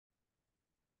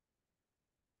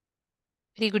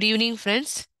Very good evening,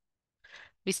 friends.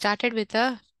 We started with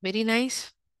a very nice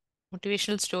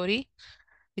motivational story.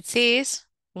 It says,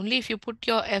 only if you put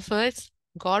your efforts,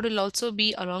 God will also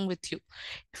be along with you.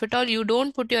 If at all you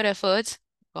don't put your efforts,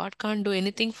 God can't do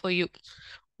anything for you.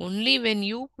 Only when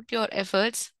you put your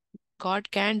efforts,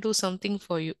 God can do something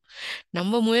for you.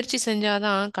 நம்ம முயற்சி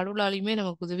செஞ்சாதான் கடவுளாலையுமே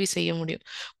நமக்கு உதவி செய்ய முடியும்.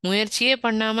 முயற்சியே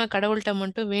பண்ணாம கடவுள்கிட்ட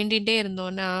மட்டும் வேண்டிகிட்டே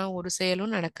இருந்தோம்னா ஒரு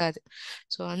செயலும் நடக்காது.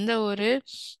 ஸோ அந்த ஒரு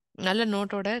நல்ல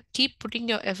நோட்டோட keep putting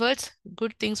your efforts,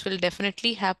 good things will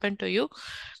definitely happen to you.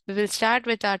 We will start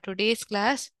with our today's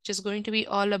class, which is going to be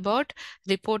all about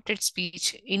reported speech.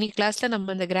 இனி கிளாஸ்ல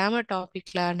நம்ம இந்த கிராமர்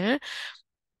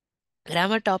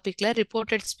டாபிக்ல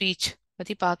ரிப்போர்ட்டட் ஸ்பீச்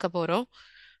பத்தி பார்க்க போறோம்.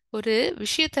 ஒரு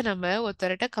விஷயத்த நம்ம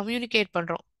ஒருத்தர்கிட்ட கம்யூனிகேட்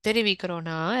பண்றோம்,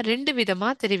 தெரிவிக்கிறோம்னா ரெண்டு விதமா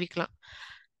தெரிவிக்கலாம்.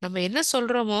 நம்ம என்ன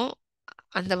சொல்றோமோ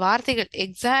அந்த வார்த்தைகள்,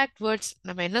 எக்ஸாக்ட் வேர்ட்ஸ்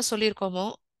நம்ம என்ன சொல்லியிருக்கோமோ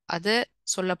அது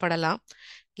சொல்லப்படலாம்.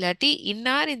 இல்லாட்டி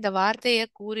இன்னார் இந்த வார்த்தையை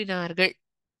கூறினார்கள்,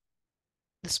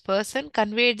 this person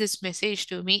conveyed this message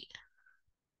to me.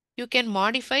 You can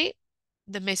modify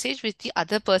the message which the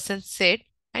other person said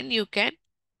and you can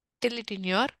tell it in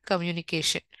your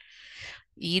communication.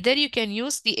 Either you can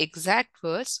use the exact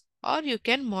words or you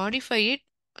can modify it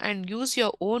and use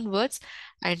your own words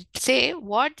and say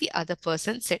what the other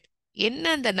person said.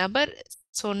 என்ன அந்த நபர்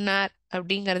சொன்னார்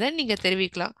அப்படிங்கிறத நீங்க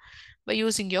தெரிவிக்கலாம் by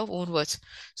using your own words.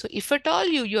 So if at all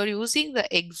you're using the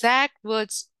exact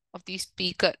words of the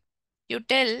speaker, you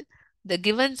tell the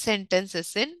given sentence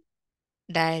is in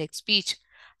direct speech.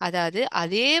 அதாவது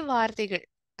அதே வார்த்தைகள்,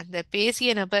 அந்த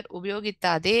பேசிய நபர் உபயோகித்த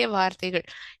அதே வார்த்தைகள்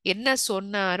என்ன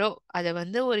சொன்னாரோ அதை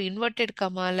வந்து ஒரு இன்வெர்டட்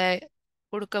கமால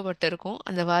கொடுக்கப்பட்டிருக்கும்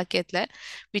அந்த வாக்கியத்துல,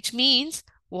 which means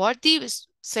what the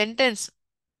sentence,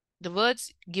 the words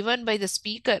given by the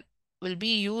speaker will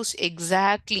be used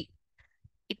exactly.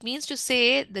 It means to say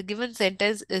the given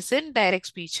sentence is in direct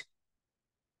speech.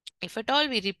 If at all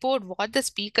we report what the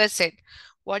speaker said,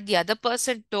 what the other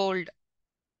person told,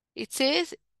 it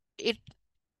says it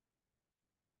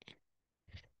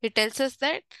it tells us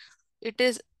that it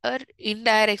is a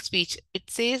indirect speech. It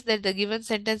says that the given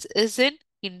sentence is in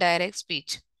indirect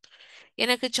speech.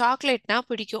 எனக்கு சாக்லேட்னா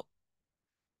பிடிக்கும்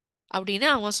அப்படின்னு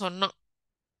அவன் சொன்னான்.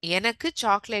 எனக்கு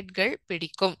சாக்லேட்கள்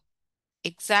பிடிக்கும்.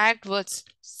 Exact words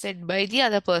said by the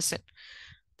other person.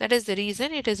 That is the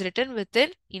reason it is written within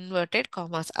inverted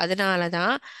commas. அதனால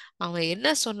தான் அவன் என்ன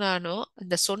சொன்னானோ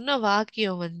அந்த சொன்ன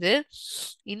வாக்கியம் வந்து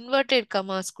இன்வெர்டட்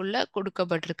கமாஸ்குள்ள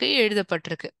கொடுக்கப்பட்டிருக்கு,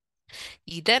 எழுதப்பட்டிருக்கு.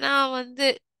 இதை நான் வந்து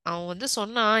அவன் வந்து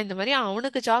சொன்னான், இந்த மாதிரி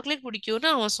அவனுக்கு சாக்லேட்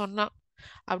பிடிக்கும்னு அவன் சொன்னான்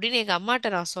அப்படின்னு எங்க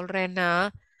அம்மாட்ட நான் சொல்றேன்னா,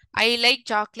 ஐ லைக்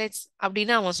சாக்லேட்ஸ்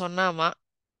அப்படின்னு அவன் சொன்னாமா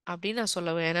அப்படின்னு நான்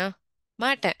சொல்ல வேணா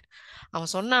மாட்டேன்.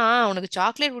 அவன் சொன்னான் அவனுக்கு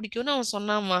சாக்லேட் பிடிக்கும்னு அவன்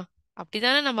சொன்னாமா,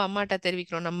 அப்படிதானே நம்ம அம்மாட்ட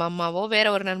தெரிவிக்கிறோம். நம்ம அம்மாவோ வேற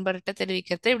ஒரு நண்பர்கிட்ட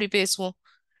தெரிவிக்கிறத இப்படி பேசுவோம்,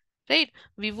 right?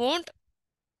 We won't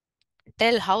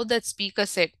tell how that speaker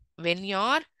said. When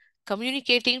you're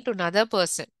communicating to another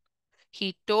person, he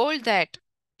told that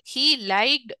he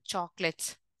liked chocolates.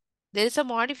 There is a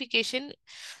modification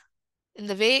in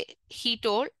the way he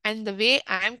told and the way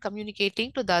I am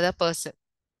communicating to the other person.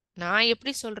 நான்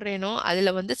எப்படி சொல்றேனோ அதுல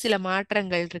வந்து சில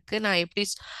மாற்றங்கள் இருக்கு, நான் எப்படி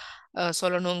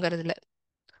சொல்லணுங்கிறதுல.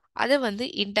 அதை வந்து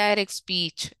இன்டைரக்ட்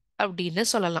ஸ்பீச் அப்படின்னு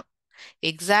சொல்லலாம்.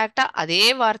 எக்ஸாக்டா அதே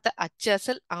வார்த்தை அச்சு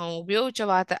அசல் அவன் உபயோகிச்ச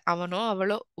வார்த்தை, அவனோ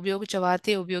அவளோ உபயோகிச்ச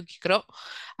வார்த்தையை உபயோகிக்கிறோம்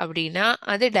அப்படின்னா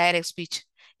அது direct speech.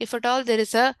 If at all there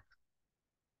is a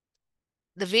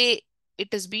the way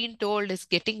it is being told is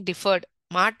getting differed,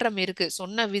 மாற்றம் இருக்கு,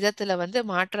 சொன்ன விதத்துல வந்து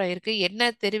மாற்றம் இருக்கு, என்ன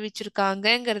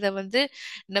தெரிவிச்சிருக்காங்கங்கிறத வந்து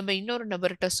நம்ம இன்னொரு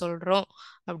நபர்கிட்ட சொல்றோம்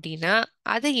அப்படின்னா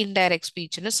அது இன்டைரக்ட்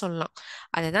ஸ்பீச்னு சொல்லலாம்.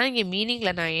 அதுதான் இங்க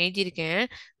மீனிங்ல நான் எழுதியிருக்கேன்.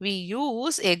 we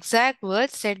use exact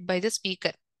words said by the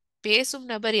speaker. பேசும்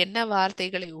நபர் என்ன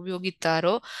வார்த்தைகளை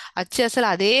உபயோகித்தாரோ அச்சு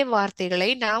அசல் அதே வார்த்தைகளை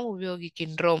நாம்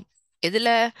உபயோகிக்கின்றோம். எதுல?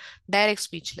 டைரக்ட்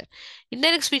ஸ்பீச்ல.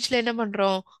 இன்டைரக்ட் ஸ்பீச்ல என்ன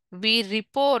பண்றோம்? we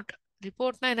report.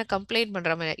 ரிப்போர்ட்னா என்ன, கம்ப்ளைண்ட்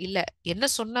பண்ற மாதிரி இல்ல, என்ன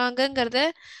சொன்னாங்கங்கிறத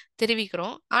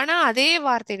தெரிவிக்கிறோம், ஆனா அதே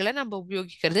வார்த்தைகளை நம்ம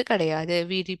உபயோகிக்கிறது கிடையாது.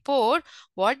 we report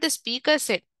what the speaker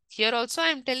said. Here also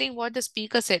I am telling what the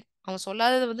speaker said. அவன்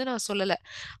சொல்லாதது வந்து நான் சொல்லல,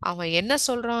 அவன் என்ன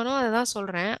சொல்றானோ அதை தான்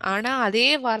சொல்றேன், ஆனா அதே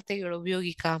வார்த்தைகளை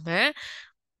உபயோகிக்காம,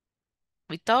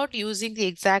 without using the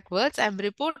exact words, I am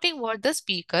reporting what the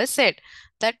speaker said.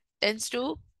 That tends to,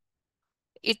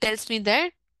 it tells me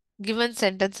that given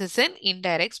sentence is an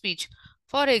indirect speech.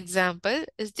 For example,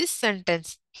 is this sentence,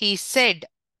 he said,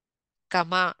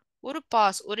 comma, ஒரு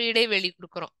pass, ஒரு இடைவெளி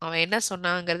கொடுக்குறோம். அவன் என்ன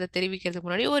சொன்னாங்கிறத தெரிவிக்கிறதுக்கு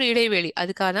முன்னாடி ஒரு இடைவெளி,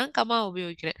 அதுக்காக தான் கமா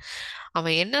உபயோகிக்கிறேன்.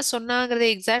 அவன் என்ன சொன்னாங்கிறத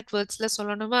எக்ஸாக்ட் வேர்ட்ஸ்ல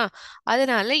சொல்லணுமா,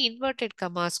 அதனால inverted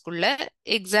கமாஸ்குள்ள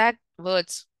exact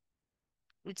words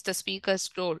which the speaker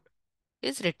told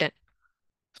is written.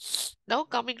 Now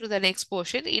coming to the next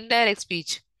portion, indirect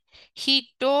speech. He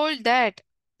told that.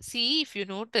 See, if you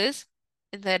notice,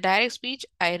 in the direct speech,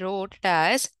 I wrote it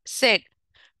as said.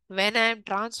 When I am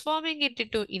transforming it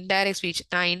into indirect speech,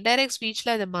 நான் indirect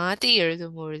speechல அதை மாத்தி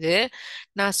எழுதும்பொழுது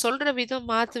நான் சொல்ற விதம்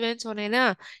மாத்துவேன்னு சொன்னேன்னா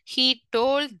he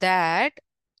told that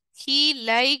he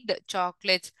liked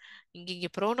chocolates. இங்க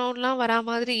ப்ரோனவுன்லாம் வரா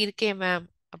மாதிரி இருக்கே மேம்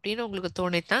அப்படின்னு உங்களுக்கு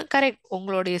தோணித்தான் கரெக்ட்.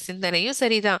 உங்களுடைய சிந்தனையும்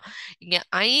சரிதான். இங்க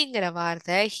ஐங்கிற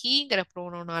வார்த்தை ஹீங்கிற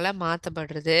ப்ரோனவுனால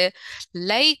மாத்தப்படுறது.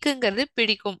 லைக்குங்கிறது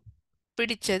பிடிக்கும்,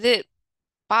 பிடிச்சது,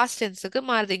 பாஸ்ட் டென்ஸுக்கு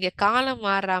மாறுது. இங்க காலம்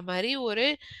மாறுற மாதிரி ஒரு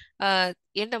ஆஹ்,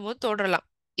 எண்ணமும் தோன்றலாம்.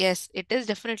 S, it is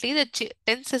definitely the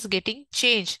tense is getting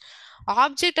change.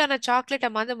 Object ஆன சாக்லேட்டை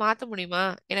வந்து மாத்த முடியுமா?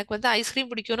 எனக்கு வந்து ஐஸ்கிரீம்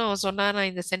பிடிக்கும்னு அவன் சொன்னா நான்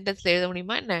இந்த சென்டென்ஸ்ல எழுத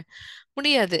முடியுமா என்ன?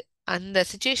 முடியாது. அந்த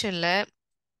சுச்சுவேஷன்ல,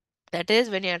 that is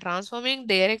when you are transforming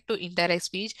direct to indirect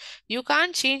speech, you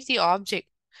can't change the object.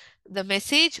 The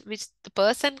message which the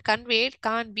person conveyed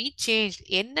can't be changed.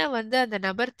 என்ன வந்து அந்த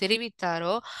நபர்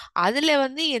தெரிவித்தாரோ அதுல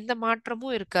வந்து எந்த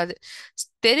மாற்றமும் இருக்காது.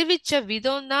 தெரிவிச்ச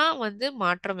விதம் தான் வந்து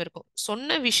மாற்றம் இருக்கும்.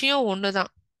 சொன்ன விஷயம்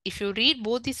ஒண்ணுதான். If you read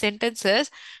both the sentences,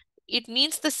 it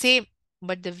means the same.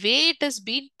 But the way it is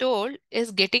being told is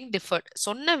getting differed.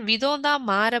 சொன்ன விதம் தான்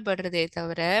மாறப்படுறதே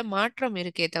தவிர, மாற்றம்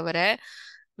இருக்கே தவிர,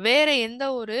 வேற எந்த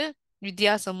ஒரு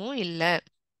வித்தியாசமும் இல்ல.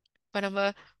 இப்ப நம்ம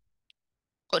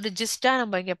ஒரு ஜிஸ்டா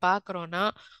நம்ம இங்க பாக்குறோம்னா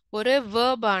ஒரு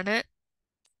வேர்பான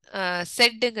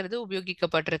செட்டுங்கிறது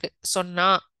உபயோகிக்கப்பட்டிருக்கு, சொன்னா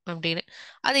அப்படின்னு.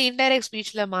 அது இன்டைரக்ட்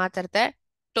ஸ்பீச்ல மாத்துறத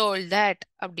டோல் தட்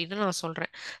அப்படின்னு நான்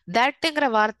சொல்றேன். தட்டுங்கிற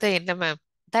வார்த்தை என்ன மேம்?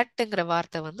 தட்டுங்கிற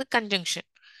வார்த்தை வந்து கன்ஜங்ஷன்.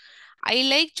 I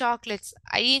like chocolates.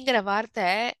 ஐங்கிற வார்த்தை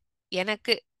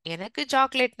எனக்கு, எனக்கு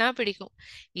சாக்லேட்னா பிடிக்கும்.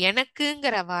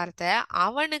 எனக்குங்கிற வார்த்தை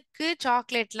அவனுக்கு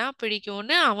சாக்லேட்லாம்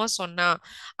பிடிக்கும்னு அவன் சொன்னான்.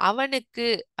 அவனுக்கு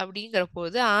அப்படிங்கிற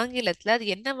போது ஆங்கிலத்துல அது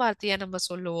என்ன வார்த்தையா நம்ம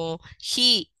சொல்லுவோம்? ஹி,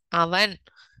 அவன்.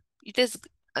 It is,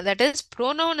 that is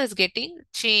pronoun is getting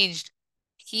changed.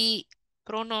 He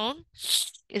pronoun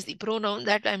is the pronoun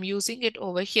that I'm using it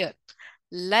over here.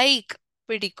 Like,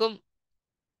 பிடிக்கும்,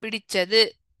 பிடிச்சது.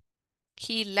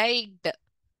 He liked.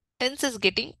 Tense is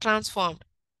getting transformed.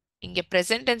 இங்க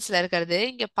present tenseல இருக்கிறது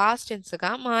இங்க past tenseக்கா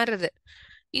மாறுது.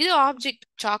 இது ஆப்ஜெக்ட்.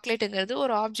 சாக்லேட்டுங்கிறது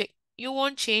ஒரு object. You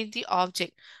won't change the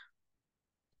object.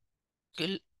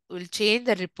 You'll, will change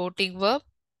the reporting verb.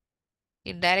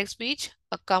 In direct speech,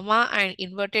 a comma and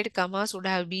inverted commas would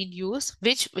have been used,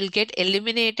 which will get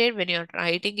eliminated when you're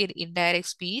writing in indirect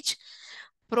speech.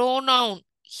 Pronoun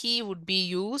he would be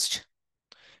used.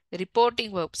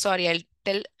 Reporting verb, sorry, I'll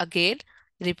tell again.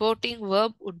 Reporting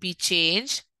verb would be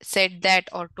changed. Said that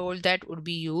or told that would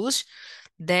be used.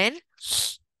 Then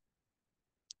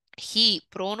he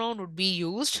pronoun would be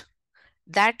used.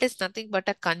 That is nothing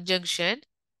but a conjunction.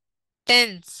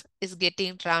 Tense is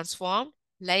getting transformed.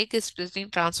 Like is getting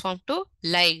transformed to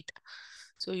liked.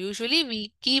 So usually we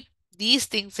keep these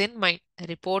things in mind.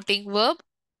 Reporting verb,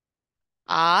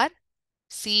 R,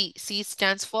 C. C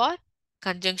stands for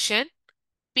conjunction.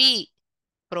 P,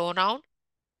 pronoun.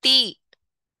 T,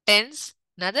 tense.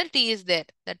 Another T is there.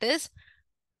 That is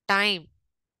time.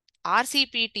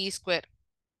 RCP T square.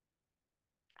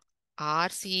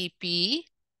 RCP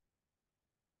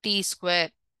T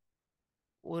square.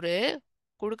 ஒரு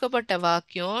கொடுக்கப்பட்ட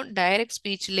வாக்கியம் direct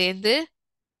ஸ்பீச்லேருந்து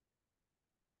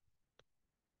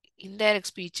indirect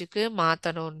ஸ்பீச்சுக்கு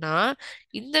மாத்தணும்னா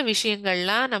இந்த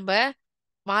விஷயங்கள்லாம் நம்ம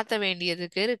மாத்த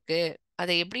வேண்டியதுக்கு இருக்கு.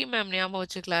 அதை எப்படி மேம் ஞாபகம்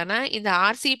வச்சுக்கலாம்னா, இந்த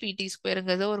ஆர்சிபிடி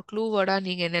ஸ்கொயருங்கிறத ஒரு க்ளூ வேர்டா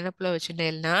நீங்க நினைப்புல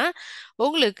வச்சுட்டேன்னா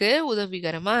உங்களுக்கு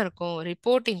உதவிகரமா இருக்கும்.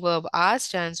 Reporting verb, R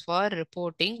stands for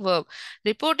reporting verb.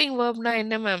 Reporting வேர்ப்னா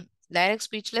என்ன மேம்? டைரக்ட்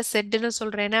ஸ்பீச்ல செட்னு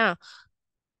சொல்றேனா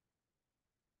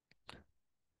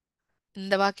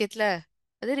இந்த வாக்கியத்துல,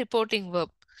 அது ரிப்போர்ட்டிங்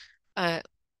வேர்ப்.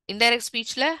 இன்டைரக்ட்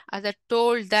ஸ்பீச்ல அதை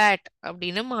டோல்ட் தட்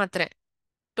அப்படின்னு மாத்துறேன்.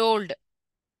 Told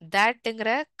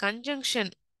தட்ங்கிற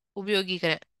conjunction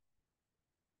உபயோகிக்கிறேன்.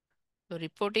 So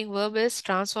reporting verb is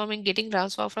transforming, getting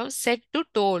transformed from said to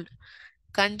told.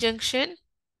 Conjunction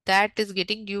that is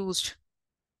getting used.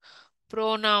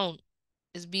 Pronoun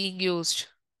is being used.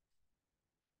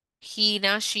 He,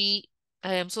 na, she.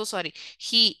 I am so sorry.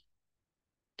 He,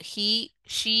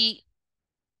 she.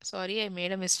 Sorry, I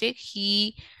made a mistake. He,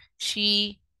 she,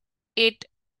 it.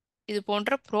 இது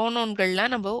போன்ற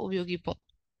ப்ரோனோன்கள்லாம் நம்ம உபயோகிப்போம்.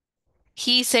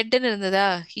 He said இருந்ததா?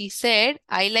 He said,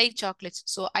 I like chocolates.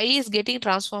 So I is getting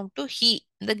transformed to he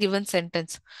in the given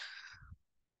sentence.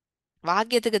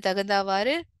 வாக்கியத்துக்கு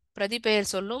தகுந்தவாறு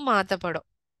பிரதிபெயர் சொல்லும் மாத்தப்படும்.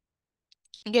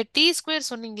 இங்க D square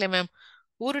சொன்னீங்களே மேம்,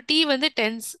 ஒரு டி வந்து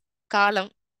டென்ஸ்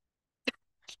காலம்,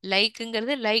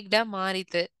 லைக்குங்கிறது லைக்டா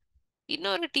மாறித்து.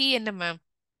 இன்னொரு டி என்ன மேம்?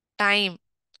 டைம்.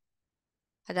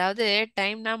 அதாவது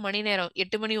டைம்னா மணி நேரம்,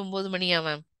 8 மணி 9 மணியா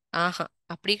மேம்? ஆஹா,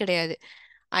 அப்படி கிடையாது.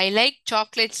 I like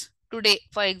chocolates today.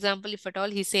 For example, if at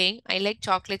all he saying I like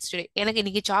chocolates today. எனக்கு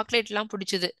இன்னைக்கு சாக்லேட்லாம்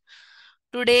பிடிச்சது.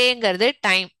 டுடேங்கிறது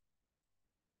time.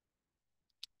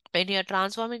 When you are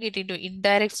transforming it into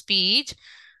indirect speech,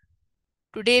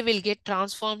 today will get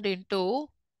transformed into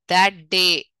that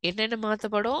day. என்னென்ன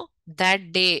மாத்தப்படும்? That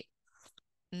day.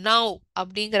 Now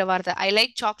அப்படிங்கிற வார்த்தை. I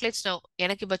like chocolates now.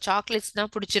 எனக்கு இப்ப chocolates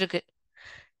தான் பிடிச்சிருக்கு.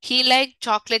 He liked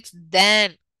chocolates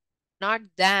then, not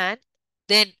than,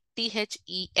 then.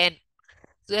 Then.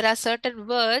 There are certain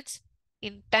words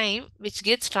in time which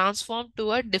gets transformed to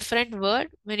a different word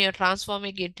when you're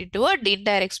transforming it into a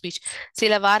indirect speech.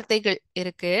 சில வார்த்தைகள்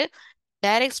இருக்கு.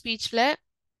 Direct ஸ்பீச்ல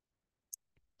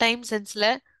time சென்ஸ்ல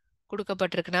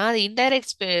கொடுக்கப்பட்டிருக்குன்னா அது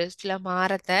indirect ஸ்பீச்ல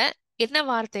மாறத என்ன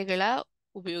வார்த்தைகளை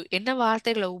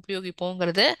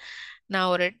உபயோகிப்போங்கிறது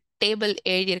நான் ஒரு table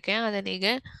எழுதியிருக்கேன். அதை நீங்க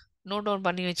நோட் டவுன்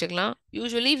பண்ணி வச்சுக்கலாம்.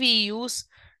 Usually we use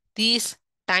these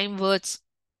time words.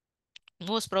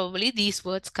 Most probably these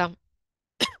words come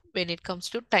when it comes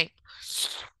to time.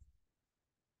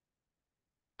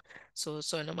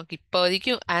 So நமக்கு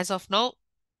இப்போதைக்கும் as of now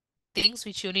things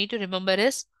which you need to remember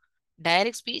is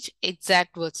direct speech,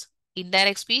 exact words.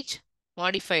 Indirect speech,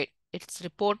 modified. It's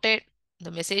reported.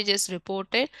 The message is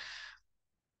reported.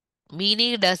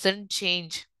 Meaning doesn't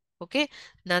change. Okay.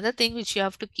 Another thing which you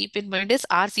have to keep in mind is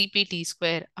RCPT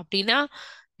square. அப்படின்னா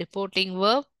reporting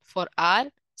verb for R,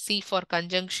 C for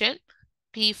conjunction,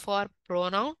 P for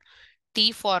pronoun, T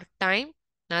for time.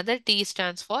 Another T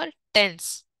stands for tense.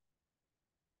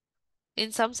 In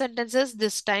some sentences,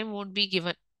 this time won't be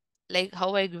given. Like how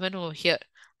I given over here.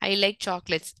 I like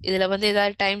chocolates. இதுல வந்து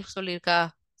ஏதாவது time சொல்லியிருக்கா?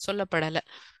 சொல்லப்படல.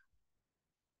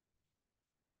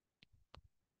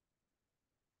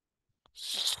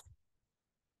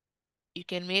 You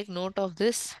can make note of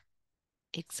this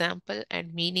example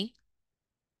and meaning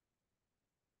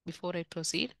before I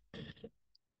proceed.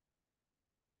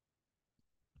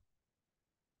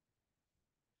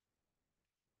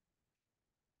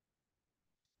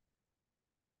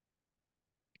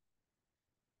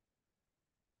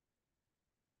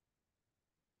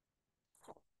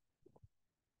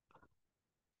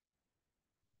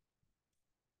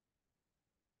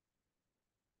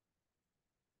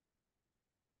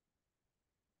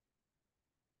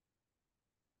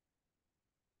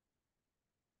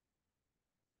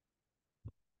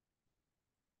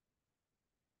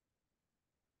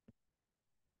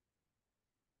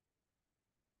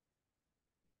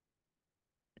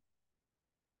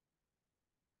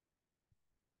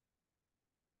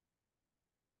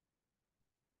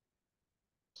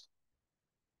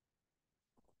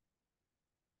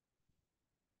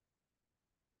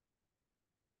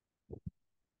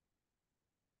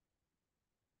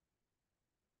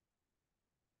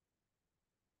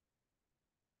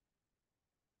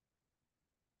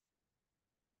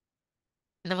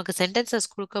 நமக்கு sentences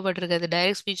கொடுக்கப்பட்டிருக்கிறது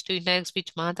direct speech to indirect speech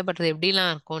மாற்றப்படுறது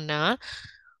எப்படிலாம் இருக்கும்னா,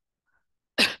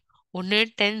 ஒன்று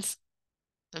tense.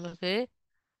 நமக்கு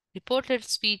ரிப்போர்ட்டட்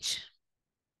ஸ்பீச்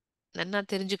நல்லா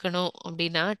தெரிஞ்சுக்கணும்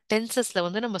அப்படின்னா டென்சஸ்ல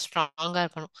வந்து நம்ம ஸ்ட்ராங்கா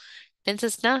இருக்கணும்.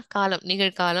 டென்சஸ்னா காலம்,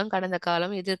 நிகழ்காலம், கடந்த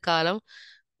காலம், எதிர்காலம்.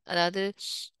 அதாவது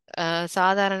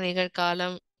சாதாரண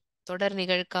நிகழ்காலம், தொடர்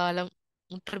நிகழ்காலம்,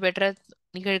 முற்று பெற்ற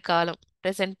நிகழ்காலம்,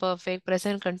 present perfect,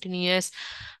 present continuous,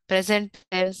 present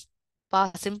tense,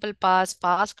 past simple past,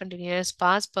 past continuous,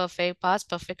 past perfect, past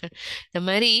perfect. இந்த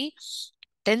மாதிரி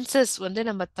டென்சஸ் வந்து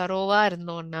நம்ம தரோவா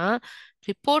இருந்தோம்னா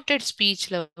ரிப்போர்ட்டட்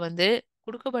ஸ்பீச்ல வந்து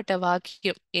கொடுக்கப்பட்ட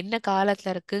வாக்கியம் என்ன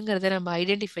காலத்துல இருக்குங்கிறத நம்ம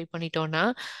ஐடென்டிஃபை பண்ணிட்டோம்னா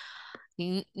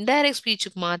இன்டைரக்ட்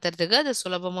ஸ்பீச்சுக்கு மாத்துறதுக்கு அது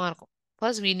சுலபமா இருக்கும்.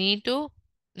 First we need to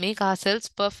make ourselves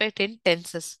perfect in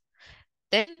tenses.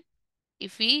 Then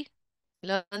if we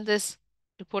learn this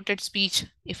reported speech,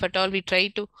 if at all we try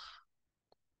to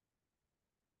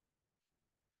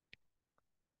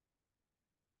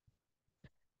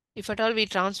if at all we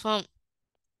transform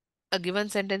a given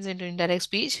sentence into indirect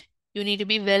speech, you need to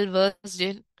be well versed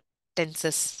in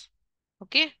tenses.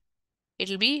 Okay, it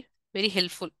will be very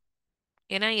helpful.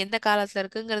 ஏன்னா எந்த காலத்துல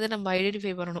இருக்குங்கிறத நம்ம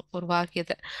identify பண்ணணும் ஒரு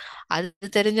வாக்கியத்தை. அது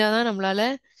தெரிஞ்சாதான் நம்மளால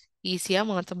ஈஸியா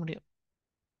மாத்த முடியும்.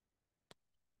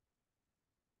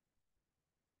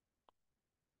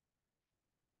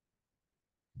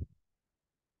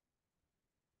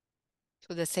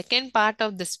 So the second part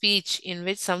of the speech in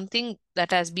which something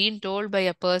that has been told by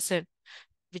a person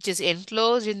which is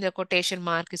enclosed in the quotation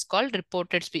mark is called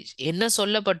reported speech. என்ன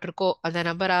சொல்லப்பட்டிருக்கோ அந்த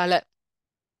நபரால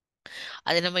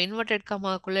அது நம்ம இன்வெர்டட்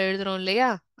கமாக்குள்ள எழுதுறோம் இல்லையா,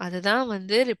 அதுதான்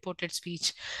வந்து reported speech.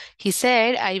 He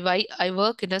said I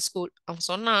work in a school. அவன்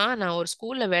சொன்னான் நான் ஒரு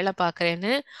ஸ்கூல்ல வேலை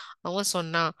பார்க்கறேன்னு அவன்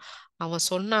சொன்னான். அவன்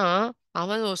சொன்னான்,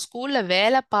 அவன் ஒரு ஸ்கூல்ல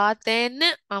வேலை பார்த்தேன்னு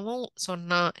அவன்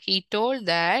சொன்னான். He told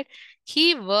that he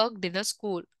worked in a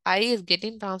school. I is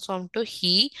getting transformed to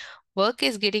he. Work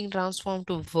is getting transformed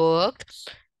to worked.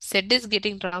 Said is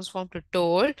getting transformed to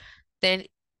told. Then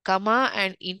comma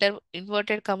and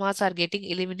inverted commas are getting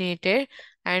eliminated,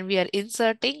 and we are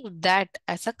inserting that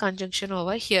as a conjunction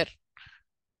over here.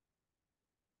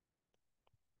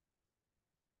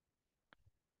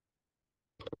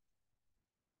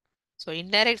 So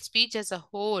indirect speech as a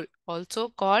whole, also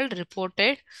called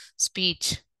reported speech.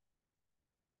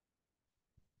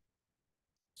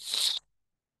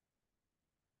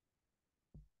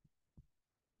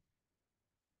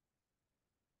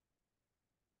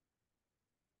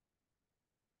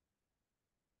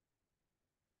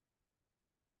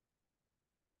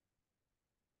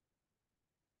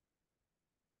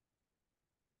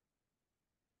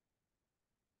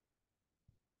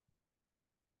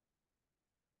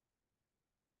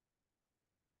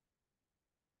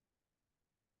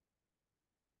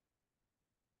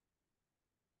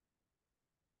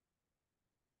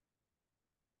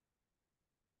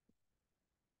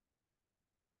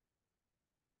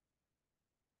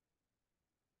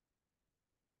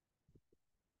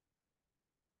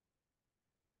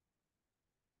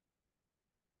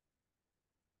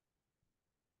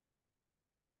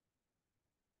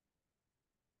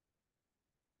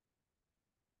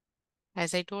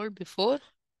 As I told before,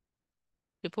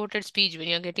 reported speech, when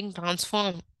you're getting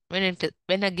transformed,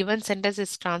 when a given sentence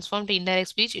is transformed to indirect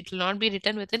speech, it will not be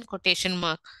written within quotation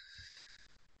mark.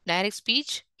 Direct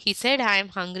speech, he said I am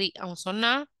hungry. அவன்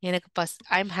சொன்னா எனக்கு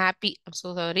I am happy. I'm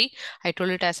so sorry. I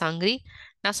told it as hungry.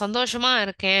 நான் சந்தோஷமா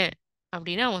இருக்கேன்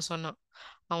அப்படின்னு அவன் சொன்னான்.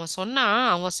 அவன் சொன்னா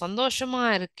அவன் சந்தோஷமா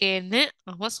இருக்கேன்னு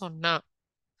அவன் சொன்னான்.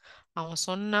 அவன்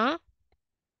சொன்னா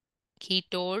he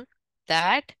told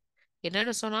that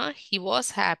என்னன்னு சொன்னா he was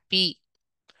happy.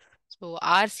 So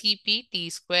RCP T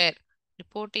square.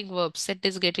 Reporting verb set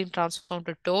is getting transformed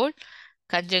to told.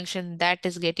 Conjunction that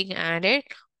is getting added.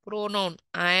 Pronoun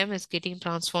I am is getting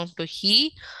transformed to he.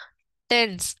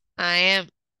 Tense I am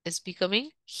is becoming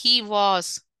he was.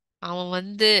 அவன்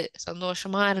வந்து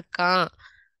சந்தோஷமா இருக்கான்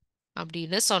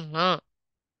அப்படின்னு சொன்னான்.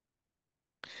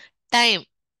 Time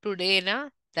டுடேனா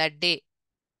that day.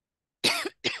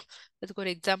 அதுக்கு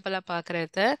ஒரு எக்ஸாம்பிளா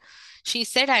பாக்குறது. She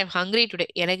said I am hungry today.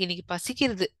 எனக்கு இன்னைக்கு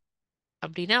பசிக்கிறது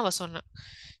அப்படின்னு அவ சொன்னான்.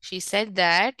 She said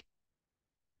that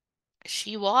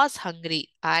she was hungry.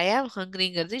 I am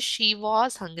hungryங்கிறது she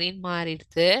was hungryன்னு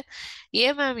மாறிடுது.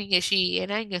 ஏன் மேம் இங்க she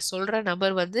ஏன்னா இங்க சொல்ற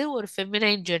நபர் வந்து ஒரு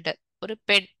ஃபெமினைன் ஜெண்டர், ஒரு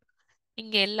பெண்.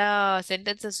 இங்க எல்லா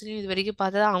சென்டென்சஸையும் இது வரைக்கும்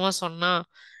பார்த்தா அவன் சொன்னான்,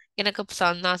 எனக்கு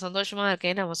நான் சந்தோஷமா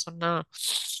இருக்கேன்னு அவன் சொன்னான்,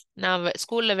 நான்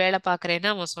ஸ்கூல்ல வேலை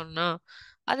பார்க்கறேன்னு அவன் சொன்னான்.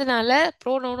 அதனால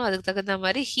ப்ரோனவுனும் அதுக்கு தகுந்த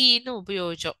மாதிரி ஹீன்னு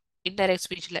உபயோகிச்சோம் இன்டைரக்ட்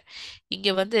ஸ்பீச்ல. இங்க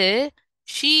வந்து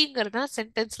ஷீங்கிறது தான்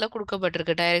சென்டென்ஸ்ல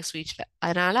கொடுக்கப்பட்டிருக்கு டைரக்ட் ஸ்பீச்ல.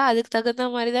 அதனால அதுக்கு தகுந்த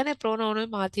மாதிரி தானே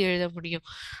ப்ரோனவுனும் மாத்தி எழுத முடியும்.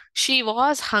 She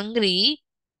was hungry.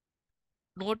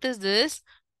 Notice this.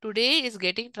 Today is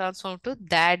getting transform to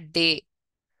that day.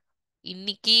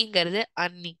 இன்னைக்குங்கிறது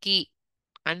அன்னைக்கு.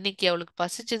 அன்னைக்கு அவளுக்கு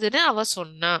பசிச்சதுன்னு அவ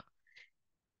சொன்னா.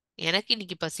 எனக்கு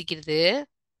இன்னைக்கு பசிக்கிறது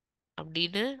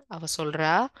அப்படின்னு அவ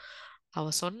சொல்றா.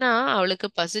 அவ சொன்னா அவளுக்கு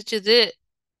பசிச்சது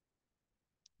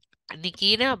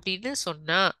அன்னைக்குன்னு அப்படின்னு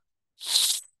சொன்னா.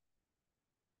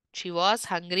 She was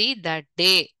hungry that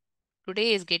day. Today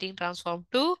is getting transformed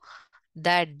to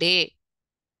that day.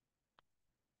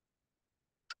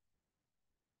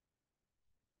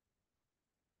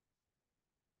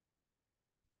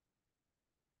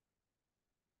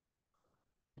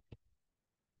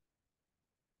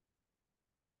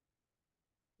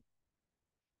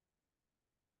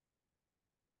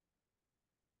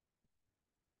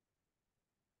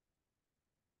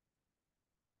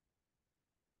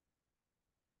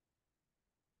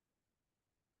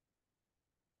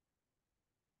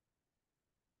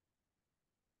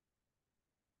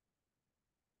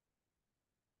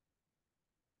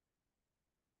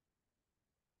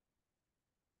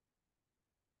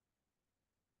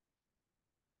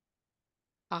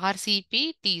 RCP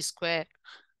T square.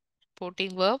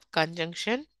 Reporting verb,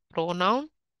 conjunction, pronoun,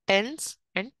 tense,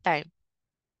 and time.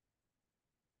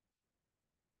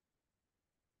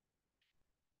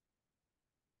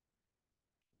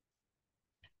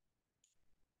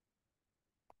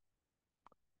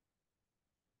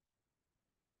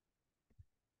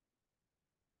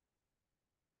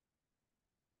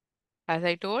 As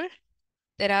I told,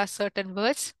 there are certain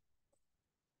words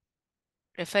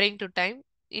referring to time.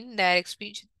 In direct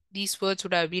speech, these words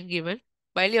would have been given.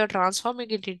 While you're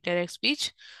transforming it into direct speech,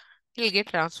 it will get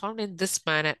transformed in this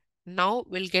manner. Now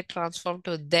will get transformed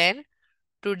to then,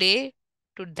 today,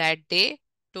 to that day.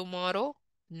 tomorrow,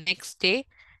 next day,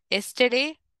 yesterday,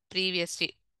 previous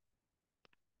day.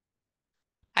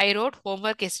 I wrote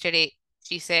homework yesterday,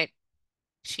 she said.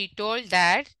 She told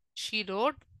that she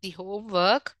wrote the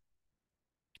homework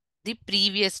the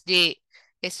previous day.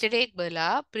 Yesterday பதிலா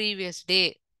previous day.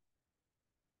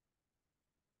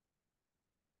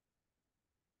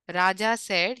 Raja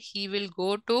said he will go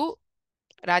to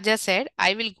Raja said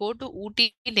I will go to Ooty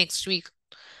next week.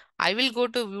 I will go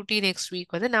to Ooty next week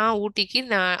வந்து நான் ஊட்டிக்கு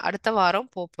நான் அடுத்த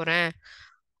வாரம் போறேன்.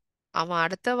 அவன்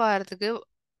அடுத்த வாரத்துக்கு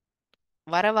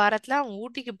வர வாரத்துல அவன்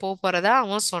ஊட்டிக்கு போறதா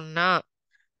அவன் சொன்னான்.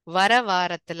 வர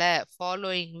வாரத்துல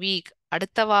ஃபாலோயிங் வீக்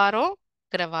அடுத்த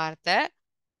வாரம்ங்கிற வார்த்தை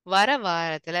வர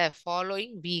வாரத்துல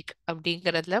ஃபாலோயிங் வீக்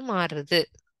அப்படிங்கறதுல மாறுது.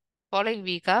 ஃபாலோயிங்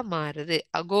வீக்கா மாறுது.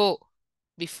 Ago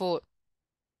before.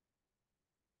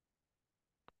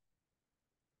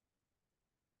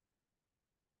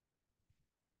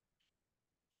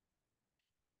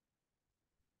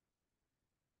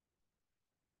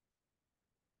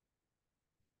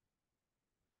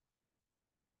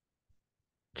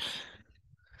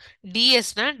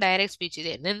 டிஎஸ்னா direct speech. இது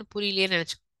என்னன்னு புரியலையே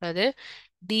நினைச்சுக்கூடாது.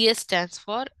 DS stands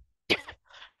for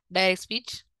direct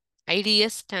speech.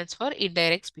 IDS stands for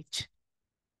indirect speech.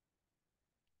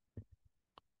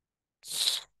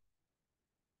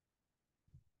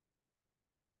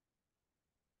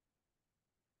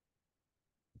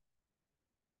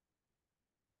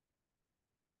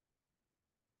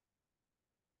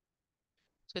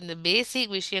 So இந்த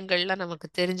பேசிக் விஷயங்கள்லாம் நமக்கு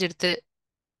தெரிஞ்சிடுது.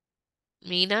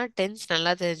 மெயினா டென்ஸ்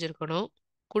நல்லா தெரிஞ்சிருக்கணும்.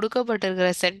 கொடுக்கப்பட்டிருக்கிற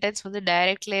சென்டென்ஸ் வந்து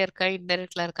டைரக்ட்ல இருக்கா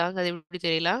இன்டைரக்ட்ல இருக்காங்க அது எப்படி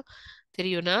தெரியலாம்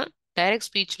தெரியும்னா டைரக்ட்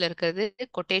ஸ்பீச்ல இருக்கிறது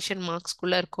கொட்டேஷன்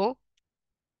மார்க்ஸ்குள்ள இருக்கும்.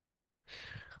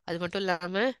 அது மட்டும்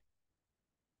இல்லாம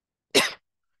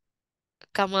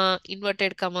கமா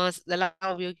இன்வெர்டட் கமாஸ்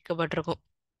இதெல்லாம் உபயோகிக்கப்பட்டிருக்கும்.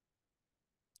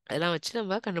 அதெல்லாம் வச்சு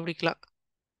நம்ம கண்டுபிடிக்கலாம்.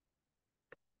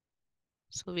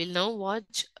 So we'll now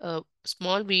watch a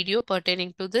small video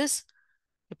pertaining to this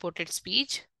reported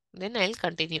speech. Then I'll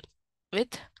continue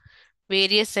with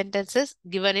various sentences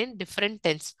given in different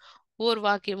tense. ஒவ்வொரு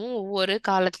வாக்கியமும் ஒவ்வொரு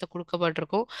காலத்துல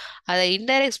கொடுக்கப்பட்டிருக்கும். அதை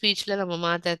இன்டைரக்ட் ஸ்பீச்ல நம்ம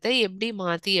மாத்தத்தை எப்படி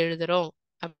மாத்தி எழுதுறோம்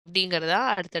அப்படிங்கறதா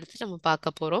அடுத்தடுத்து நம்ம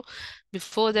பார்க்க போறோம்.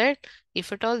 Before that,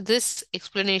 if at all this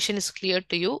explanation is clear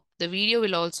to you, the video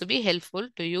will also be helpful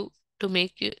to you to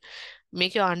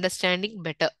make your understanding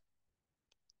better.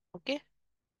 Okay.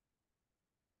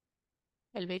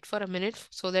 I'll wait for a minute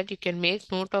so that you can make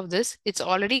note of this. It's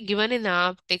already given in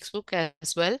our textbook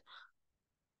as well.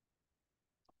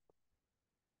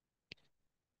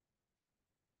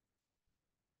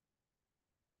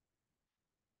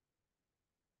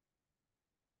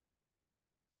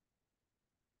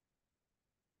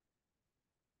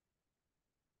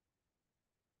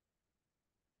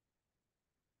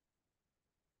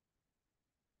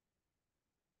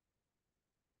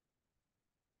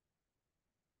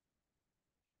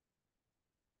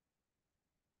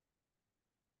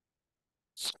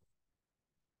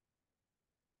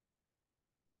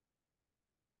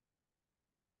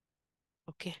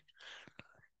 Okay.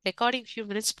 Recording few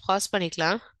minutes pause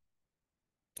பண்ணிக்கலாம்.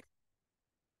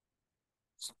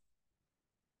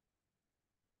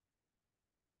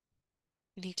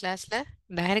 இன்னைக்கு கிளாஸ்ல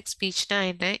direct ஸ்பீச்னா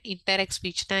என்ன indirect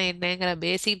ஸ்பீச்னா என்னங்கிற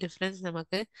பேசிக் difference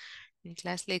நமக்கு இந்த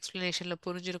கிளாஸ்ல எக்ஸ்பிளனேஷன்ல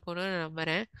புரிஞ்சிருக்கும்னு நான்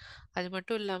நம்புறேன். அது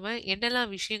மட்டும் இல்லாம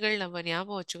என்னெல்லாம் விஷயங்கள் நம்ம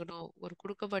ஞாபகம் வச்சுக்கணும் ஒரு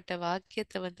கொடுக்கப்பட்ட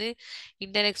வாக்கியத்தை வந்து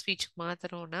இன்டைரக்ட் ஸ்பீச்சுக்கு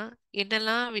மாத்துறோம்னா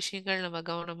என்னெல்லாம் விஷயங்கள் நம்ம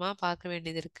கவனமா பார்க்க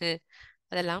வேண்டியது இருக்கு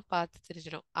அதெல்லாம் பார்த்து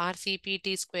தெரிஞ்சிடும்.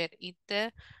 ஆர்சிபிடி ஸ்கொயர் இந்த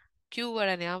கியூவோட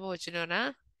ஞாபகம் வச்சுட்டோம்னா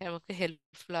நமக்கு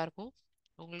ஹெல்ப்ஃபுல்லா இருக்கும்.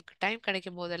 உங்களுக்கு டைம்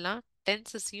கிடைக்கும் போதெல்லாம்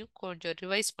டென்சஸையும் கொஞ்சம்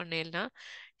ரிவைஸ் பண்ணேன்னா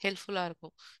ஹெல்ப்ஃபுல்லா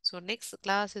இருக்கும். So next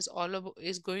class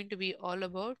is going to be all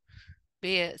about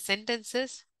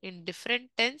sentences in different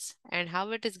tense and how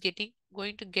it is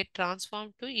going to get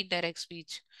transformed to indirect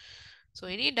speech. So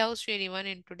any doubts to anyone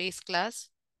in today's class?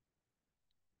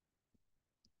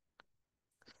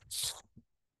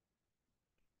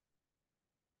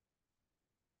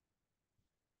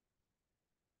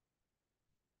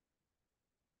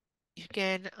 You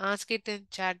can ask it in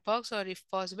chat box or if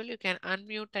possible you can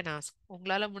unmute and ask.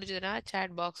 உங்களால முடிஞ்சதுன்னா chat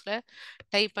boxல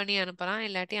type பண்ணி அனுப்பலாம்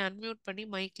இல்லாட்டி unmute பண்ணி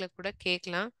மைக்ல கூட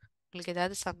கேட்கலாம். உங்களுக்கு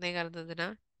ஏதாவது சந்தேகம் இருந்ததுன்னா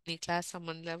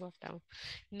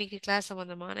இன்னைக்கு கிளாஸ்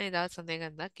சம்பந்தமான ஏதாவது சந்தேகம்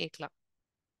இருந்தா கேட்கலாம்.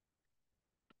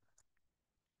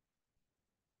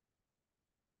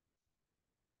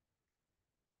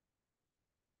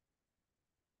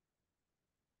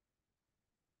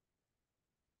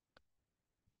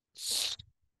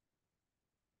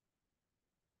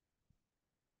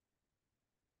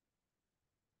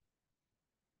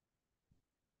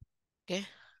 Okay.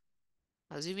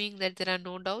 Assuming that there are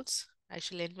no doubts, I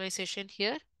shall end my session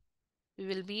here. We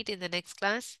will meet in the next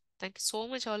class. Thank you so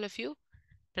much, all of you.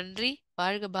 நன்றி.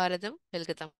 வாழ்க பாரதம்.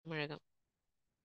 வெல்க தமிழகம்.